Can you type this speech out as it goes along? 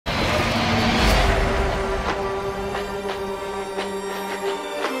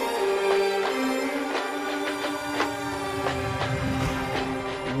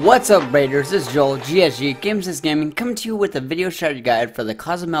What's up, Raiders? It's Joel, GSG Games is Gaming, coming to you with a video strategy guide for the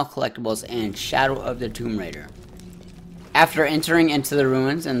Cozumel Collectibles and Shadow of the Tomb Raider. After entering into the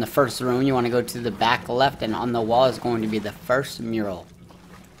ruins in the first room, you want to go to the back left, and on the wall is going to be the first mural.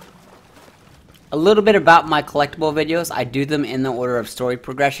 A little bit about my collectible videos. I do them in the order of story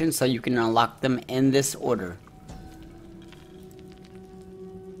progression, so you can unlock them in this order.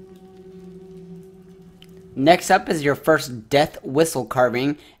 Next up is your first death whistle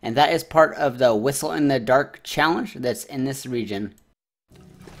carving, and that is part of the Whistle in the Dark challenge that's in this region.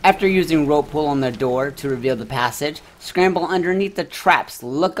 After using rope pull on the door to reveal the passage, scramble underneath the traps,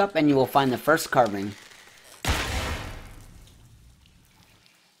 look up, and you will find the first carving.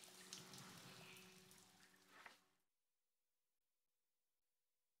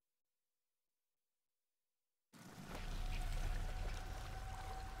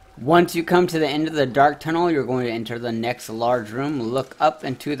 Once you come to the end of the dark tunnel, you're going to enter the next large room. Look up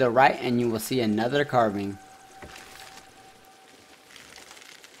and to the right and you will see another carving.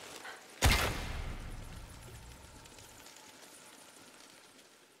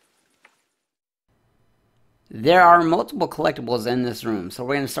 There are multiple collectibles in this room, so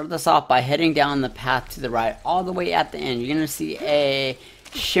we're going to start this off by heading down the path to the right. All the way at the end, you're going to see a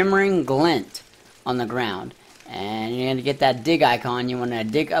shimmering glint on the ground. And you're going to get that dig icon. You want to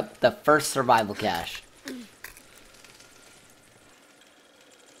dig up the first survival cache.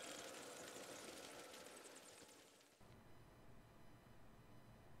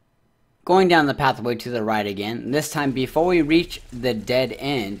 Going down the pathway to the right again. This time, before we reach the dead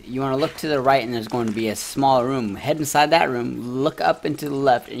end, you want to look to the right and there's going to be a small room. Head inside that room, look up and to the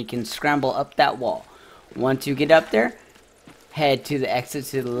left, and you can scramble up that wall. Once you get up there, head to the exit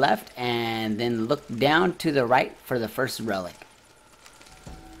to the left and then look down to the right for the first relic.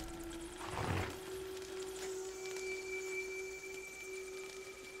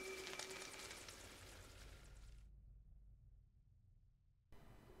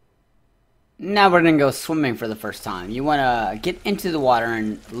 Now we're going to go swimming for the first time. You want to get into the water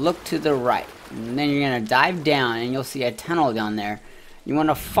and look to the right. And then you're going to dive down and you'll see a tunnel down there. You want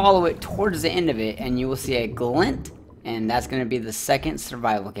to follow it towards the end of it and you will see a glint. And that's going to be the second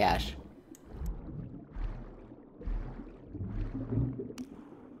survival cache.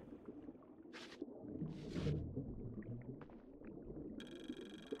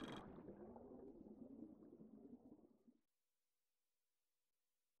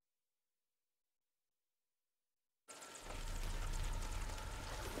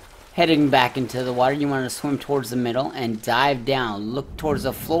 Heading back into the water, you want to swim towards the middle and dive down. Look towards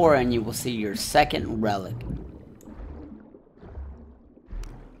the floor and you will see your second relic.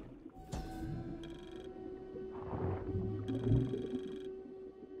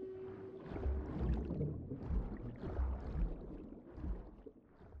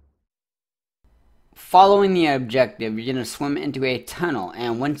 Following the objective, you're going to swim into a tunnel,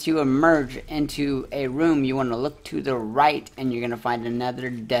 and once you emerge into a room, you want to look to the right and you're going to find another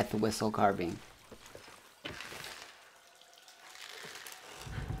death whistle carving.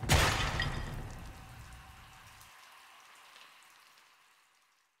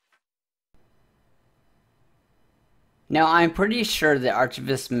 Now, I'm pretty sure the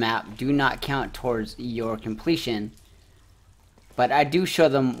Archivist Map do not count towards your completion, but I do show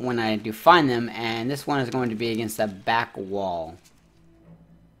them when I do find them, and this one is going to be against the back wall.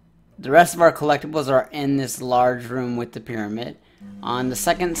 The rest of our collectibles are in this large room with the pyramid. On the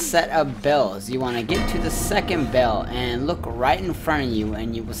second set of bells, you want to get to the second bell and look right in front of you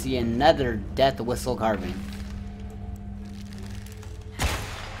and you will see another death whistle carving.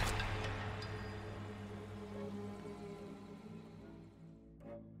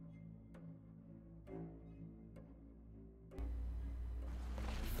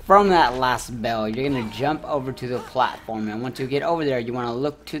 From that last bell, you're going to jump over to the platform, and once you get over there, you want to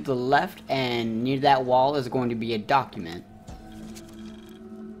look to the left, and near that wall is going to be a document.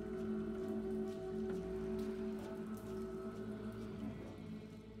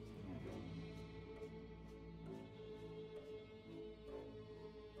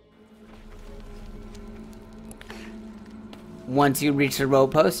 Once you reach the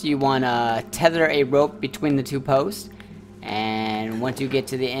rope post, you want to tether a rope between the two posts. And once you get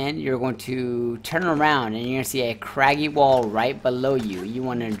to the end, you're going to turn around and you're going to see a craggy wall right below you. You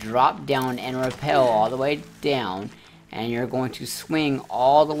want to drop down and rappel all the way down, and you're going to swing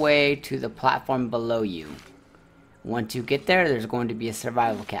all the way to the platform below you. Once you get there, there's going to be a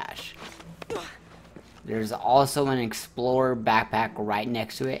survival cache. There's also an explorer backpack right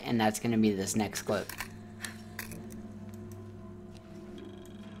next to it, and that's going to be this next clip.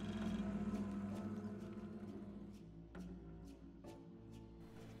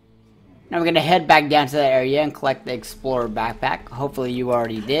 Now we're going to head back down to that area and collect the Explorer backpack. Hopefully you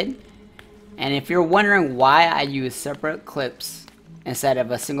already did. And if you're wondering why I use separate clips instead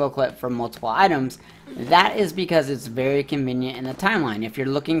of a single clip for multiple items, that is because it's very convenient in the timeline. If you're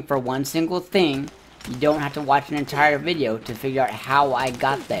looking for one single thing, you don't have to watch an entire video to figure out how I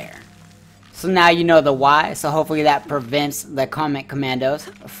got there. So now you know the why, so hopefully that prevents the comment commandos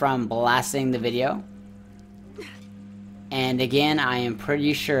from blasting the video. And again, I am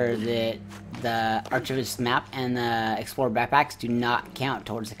pretty sure that the Archivist Map and the Explorer backpacks do not count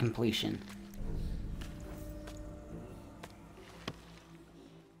towards the completion.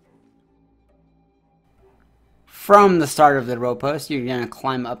 From the start of the rope post, you're going to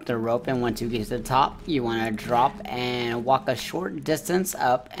climb up the rope, and once you get to the top, you want to drop and walk a short distance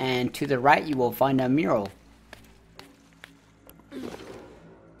up, and to the right you will find a mural.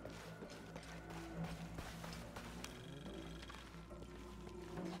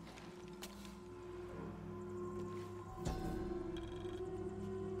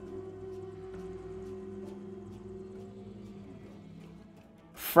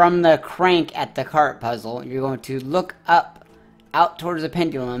 From the crank at the cart puzzle, you're going to look up, out towards the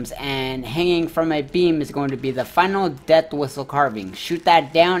pendulums, and hanging from a beam is going to be the final death whistle carving. Shoot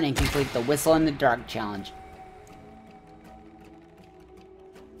that down and complete the Whistle in the Dark challenge.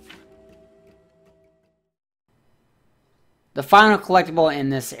 The final collectible in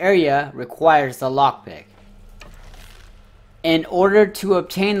this area requires the lockpick. In order to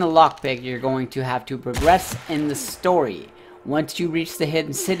obtain the lockpick, you're going to have to progress in the story. Once you reach the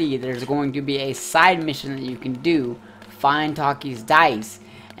hidden city, there's going to be a side mission that you can do, find Taki's dice,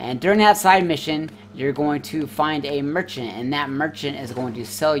 and during that side mission, you're going to find a merchant, and that merchant is going to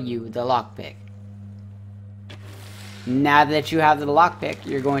sell you the lockpick. Now that you have the lockpick,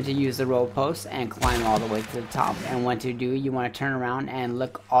 you're going to use the rope post and climb all the way to the top, and once you do, you want to turn around and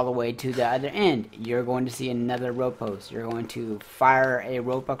look all the way to the other end. You're going to see another rope post. You're going to fire a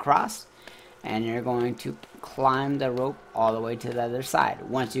rope across, and you're going to climb the rope all the way to the other side.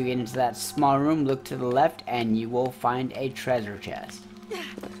 Once you get into that small room, look to the left and you will find a treasure chest.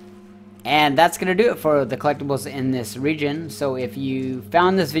 And that's going to do it for the collectibles in this region. So if you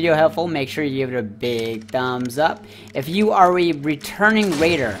found this video helpful, make sure you give it a big thumbs up. If you are a returning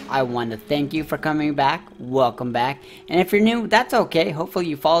raider, I want to thank you for coming back. Welcome back. And if you're new, that's okay. Hopefully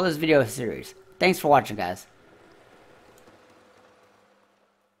you follow this video series. Thanks for watching, guys.